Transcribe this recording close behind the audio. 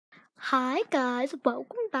Hi guys,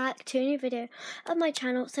 welcome back to a new video of my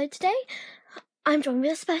channel. So today I'm joined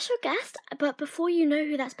with a special guest, but before you know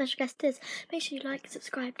who that special guest is, make sure you like,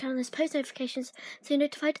 subscribe, turn on those post notifications so you're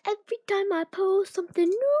notified every time I post something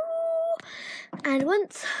new.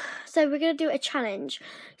 And so we're gonna do a challenge.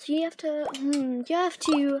 So you have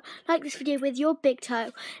to like this video with your big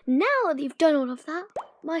toe. Now that you've done all of that,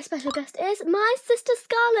 my special guest is my sister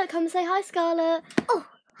Scarlett. Come say hi, Scarlett. Oh,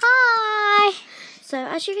 hi! So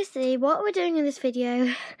as you can see, what we're doing in this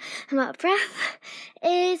video, I'm out of breath,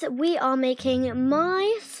 is we are making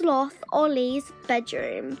my sloth Ollie's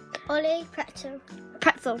bedroom. Ollie, pretzel.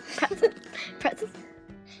 Pretzel.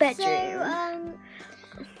 Bedroom.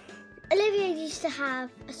 So, Olivia used to have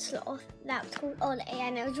a sloth that was called Ollie,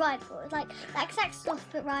 and it was rideable. It was like the exact sloth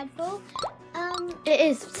but rideable. It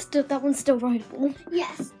is still, that one's still rideable.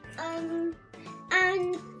 Yes.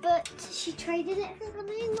 But she traded it for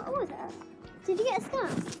something. What was it? Did you get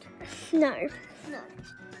scammed? No. No.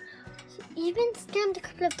 You've been scammed a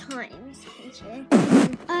couple of times, haven't you?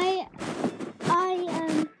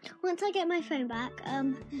 Once I get my phone back,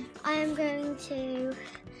 I am going to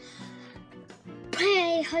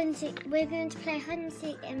play hide and seek. We're going to play hide and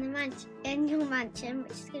seek in your mansion,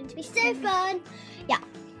 which is going to be so fun. Yeah.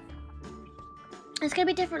 It's going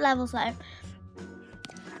to be different levels though.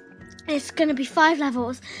 It's going to be 5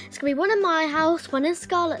 levels. It's going to be one in my house, one in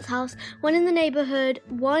Scarlett's house, one in the neighbourhood,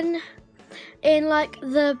 one in like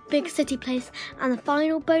the big city place, and the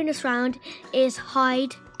final bonus round is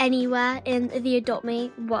hide anywhere in the Adopt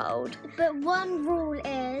Me world. But one rule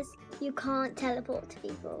is you can't teleport to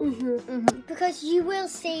people. Because you will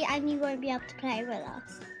see and you won't be able to play with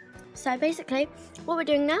us. So basically, what we're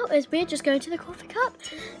doing now is we're just going to the coffee cup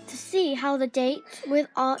to see how the date with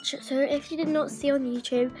Arch. So if you did not see on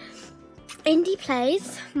YouTube, Indy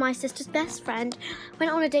Plays, my sister's best friend,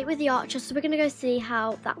 went on a date with the Archer. So we're going to go see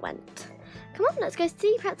how that went. Come on, let's go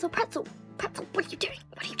see Pretzel. What are you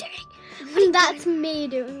doing? That's me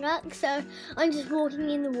doing that, so I'm just walking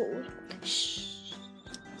in the wall. Shh.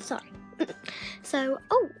 Sorry. So,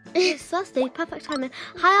 it's Thursday, perfect timing.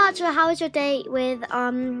 Hi Archer, how was your date with,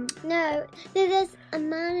 No, there's a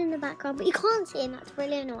man in the background, but you can't see him, that's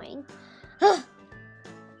really annoying.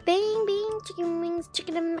 Bing, bing, chicken wings,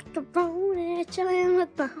 chicken and macaroni, chilling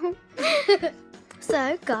with the home.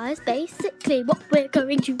 So, guys, basically what we're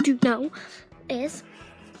going to do now is...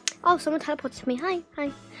 Oh, someone teleported me. Hi.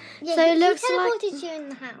 Yeah, so it looks teleported you in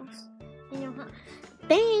the house. In your house.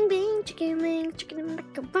 Bing, bing, chicken wings, chicken and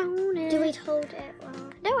macaroni. Do we hold it well?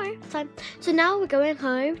 Don't worry, it's fine. So now we're going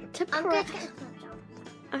home to I'm going to Pretzel. get a snapshot.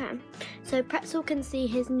 Okay, so Pretzel can see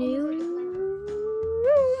his new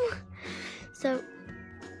room. So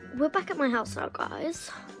we're back at my house now,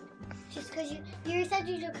 guys. Just because you said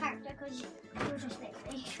you do character because you were just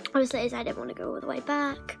lazy. Obviously, I didn't want to go all the way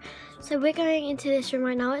back. So we're going into this room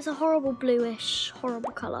right now. It's a horrible bluish,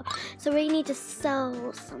 horrible colour. So we need to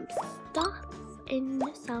sell some stuff in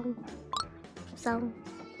sell.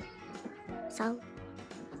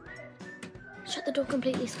 Shut the door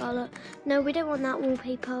completely, Scarlett. No, we don't want that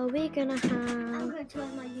wallpaper. We're gonna have... I'm going to wear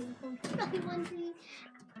my uniform.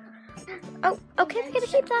 Oh, okay, we're gonna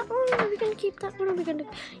keep that one. Are we gonna keep that one?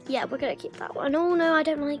 Yeah, we're gonna keep that one. Oh no, I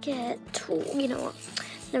don't like it. You know what?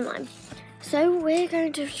 Never mind. So we're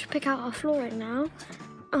going to pick out our flooring now.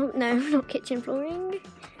 Oh no, not kitchen flooring.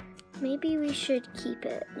 Maybe we should keep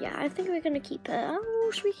it. Yeah, I think we're gonna keep it. Oh,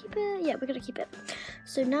 should we keep it? Yeah, we're gonna keep it.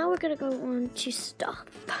 So now we're gonna go on to stuff.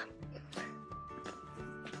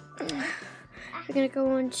 We're gonna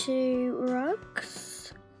go on to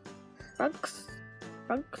rugs.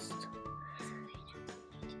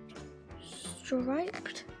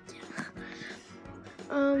 Striped.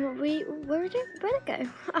 Where'd it go?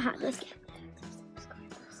 Aha, let's get.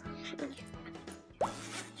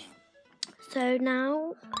 So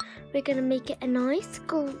now we're gonna make it a nice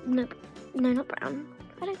no, not brown.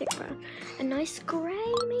 I don't think brown. A nice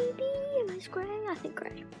grey, maybe. A nice grey. I think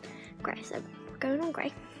grey. So we're going on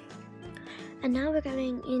grey. And now we're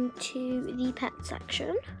going into the pet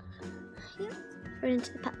section. Yep. We're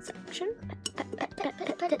into the pet section.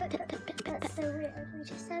 That's so weird. We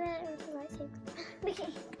just said it was the right thing.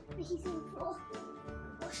 Okay, he's in the floor.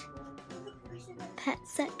 Pet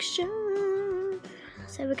section.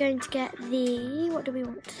 So we're going to get the... What do we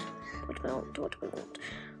want? What do I want?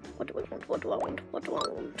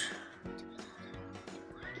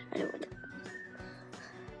 I don't want it.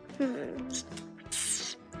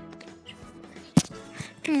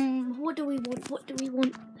 What do we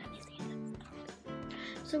want?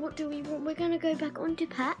 So what do we want? We're going to go back onto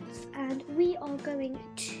pets and we are going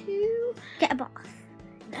to Get a bath.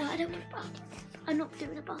 No, I don't want a bath. I'm not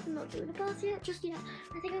doing a bath. I'm not doing a bath yet. Just yet.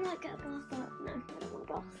 I think I might get a bath, but no, I don't want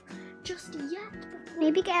a bath just yet.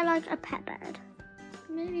 Maybe get like a pet bed.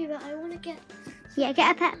 Maybe, but I want to get. Yeah,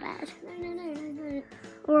 get a pet bed. No.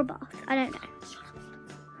 Or a bath. I don't know.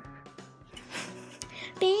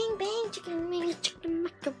 Bang, bang, chicken wings, chicken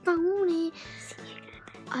macaroni.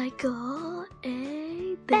 I got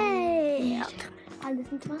a bed. I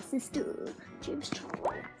listen to my sister, James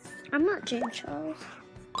Charles. I'm not James Charles.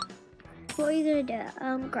 What are you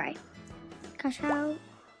gonna do? Grey. Cash out.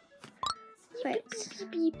 Wait.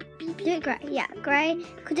 Do it grey. Yeah, grey.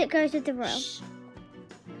 Because it goes with the room.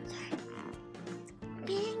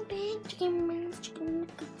 Bang, bang, chicken wings, chicken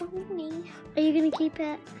macaroni. Are you gonna keep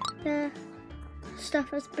it the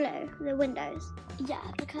stuff as blue? The windows.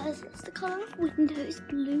 Yeah, because it's the colour of windows.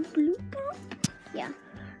 Blue, blue, blue. Yeah.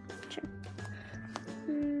 True.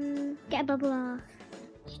 Get a bubble bath.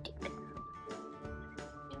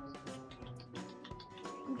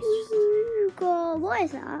 Ooh, God, what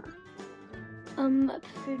is that? Food and pet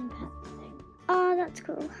thing. Oh, that's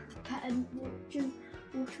cool. Pet and water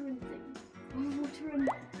and thing. Water and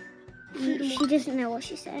She doesn't know what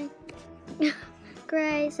she's saying.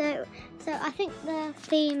 Grey. So I think the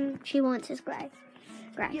theme she wants is grey.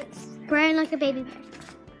 Grey. Yes. Grey and like a baby pig.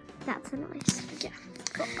 That's nice. Yeah.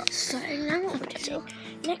 So now what I'm gonna do.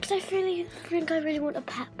 Next, I think I really want a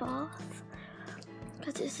pet bath.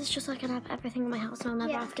 Because this is just so I can have everything in my house and I'll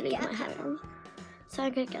never have to leave my home. So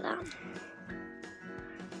I'm gonna get that.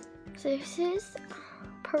 So this is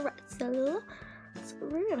pretzel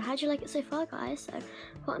room. How do you like it so far, guys? So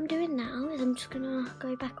what I'm doing now is I'm just gonna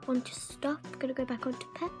go back onto stuff. I'm gonna go back onto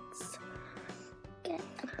pets. Get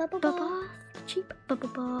a bubble bath. Cheap bubble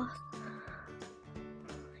bath.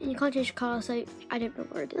 And you can't change the colour, so I don't know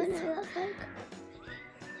where it is. I know that's like.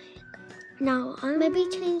 Now Maybe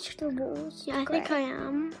change the walls. Yeah, I think I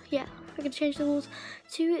am. Yeah, I can change the walls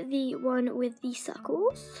to the one with the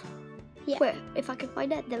circles. Yeah. Where, if I can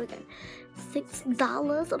find it, there we go.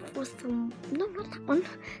 $6 for some. No, not that one.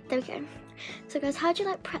 There we go. So, guys, how do you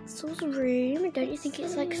like Pretzel's room? Don't you think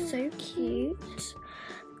it's like so cute?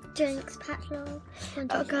 Drinks, patch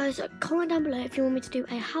Guys, comment down below if you want me to do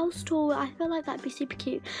a house tour. I feel like that'd be super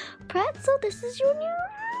cute. Pretzel, this is your new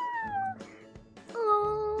room.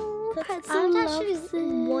 Oh, Pretzel loves it.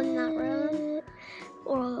 Won that room.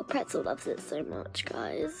 Oh, Pretzel loves it so much,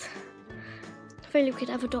 guys. If only we could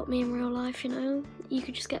ever adopt me in real life, you know. You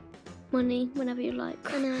could just get money whenever you like.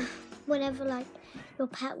 I know. Whenever like your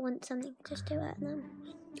pet wants something, just do it. And then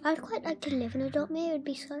I'd quite like to live and adopt me. It would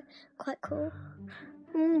be so quite cool.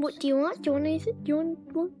 What do you want? Do you want anything? Do you want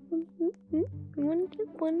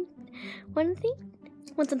one thing?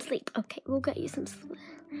 Want some sleep? Okay, we'll get you some sleep.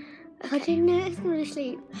 Okay. I didn't know it's going to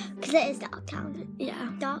sleep because it is dark town.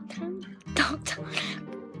 Yeah, dark town.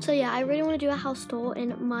 So yeah, I really want to do a house tour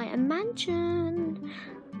in my mansion.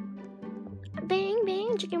 Bang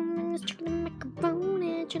bang, chicken wings, chicken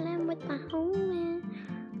macaroni, chilling with my homie.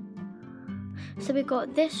 So we've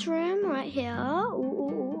got this room right here.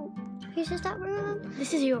 Ooh. Whose is that room?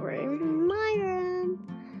 This is your room. My room.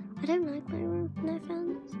 I don't like my room. No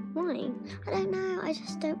offense. Why? I don't know. I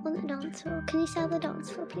just don't want the dance floor. Can you sell the dance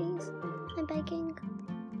floor, please? I'm begging.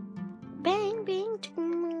 Bang bang,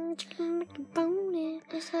 chicken macaroni.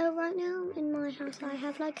 So right now in my house, I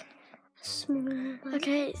have like a small.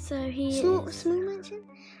 Okay, so he small mansion.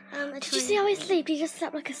 Did you see how he sleeps? He just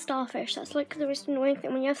slept like a starfish. That's like the most annoying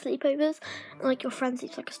thing when you have sleepovers. Like your friend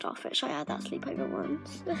sleeps like a starfish. I had that sleepover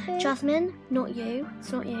once. Okay. Jasmine, not you.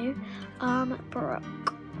 It's not you.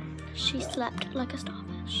 Brooke. She slept like a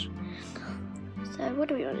starfish. So what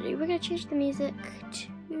do we want to do? We're gonna change the music to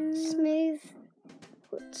smooth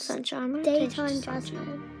sunshine. Daytime jazz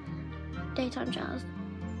mode. Daytime jazz.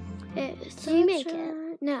 It's Did you make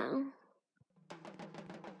it? No.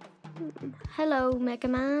 Hello, Mega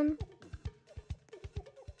Man.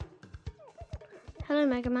 Hello,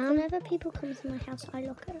 Mega Man. Whenever people come to my house, I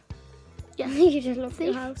lock it. Yeah, you just lock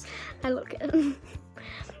your house. I lock it.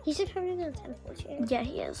 He's just probably gonna teleport you. Yeah,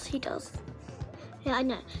 he is. He does. Yeah, I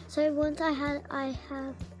know. So once I had a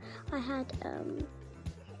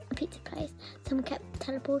pizza place. Someone kept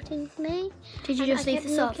teleporting me. Did you just leave the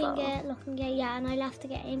server? Locking it, yeah, and I left the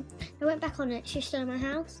game. I went back on it. She's still in my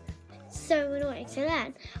house. So annoying. So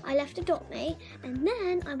then I left Adopt Me, and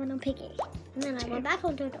then I went on Piggy, and then I went back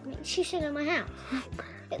on to Adopt Me. She's still in my house.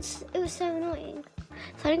 It was so annoying.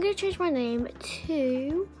 So I'm going to change my name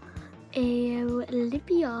to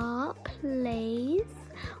Olivia Plays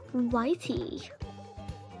Whitey.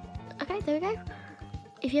 Okay, there we go.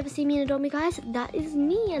 If you ever see me in Adopt Me, guys, that is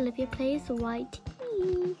me, Olivia Plays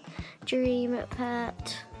Whitey. Dream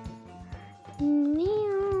pet.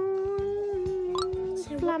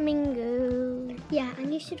 flamingo. Yeah,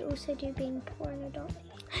 and you should also do being poor in a dolly.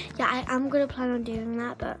 Yeah, I'm gonna plan on doing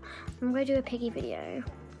that, but I'm gonna do a piggy video.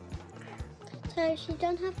 So she's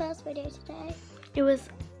done her first video today. It was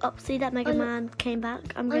see that Mega Man came back.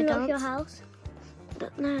 I'm gonna Unlock dance. your house.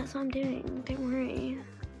 No, that's what I'm doing. Don't worry.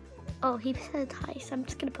 Oh, he said hi, so I'm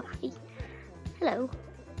just gonna put hi. Hello.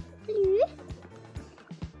 Hello.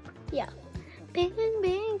 Yeah. Bing,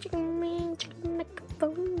 bing, chicken wing, chicken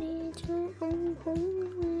macaroni, chicken home,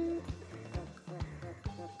 home.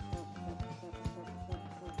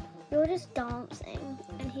 You're just dancing,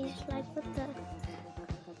 and he's just like, what the?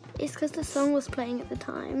 It's because the song was playing at the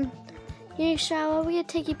time. You shower, we gonna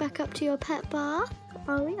take you back up to your pet bath.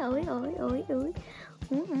 Are we?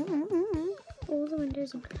 All the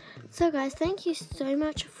windows are. So guys, thank you so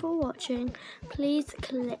much for watching. Please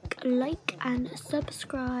click like and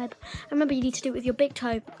subscribe. And remember, you need to do it with your big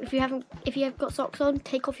toe. If you have got socks on,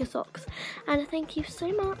 take off your socks. And thank you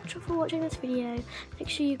so much for watching this video. Make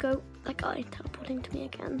sure you go like teleporting to me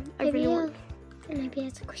again. I really want. Maybe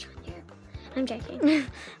it's a crush on you. I'm joking.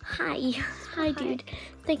 Hi, dude.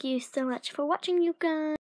 Thank you so much for watching, you guys.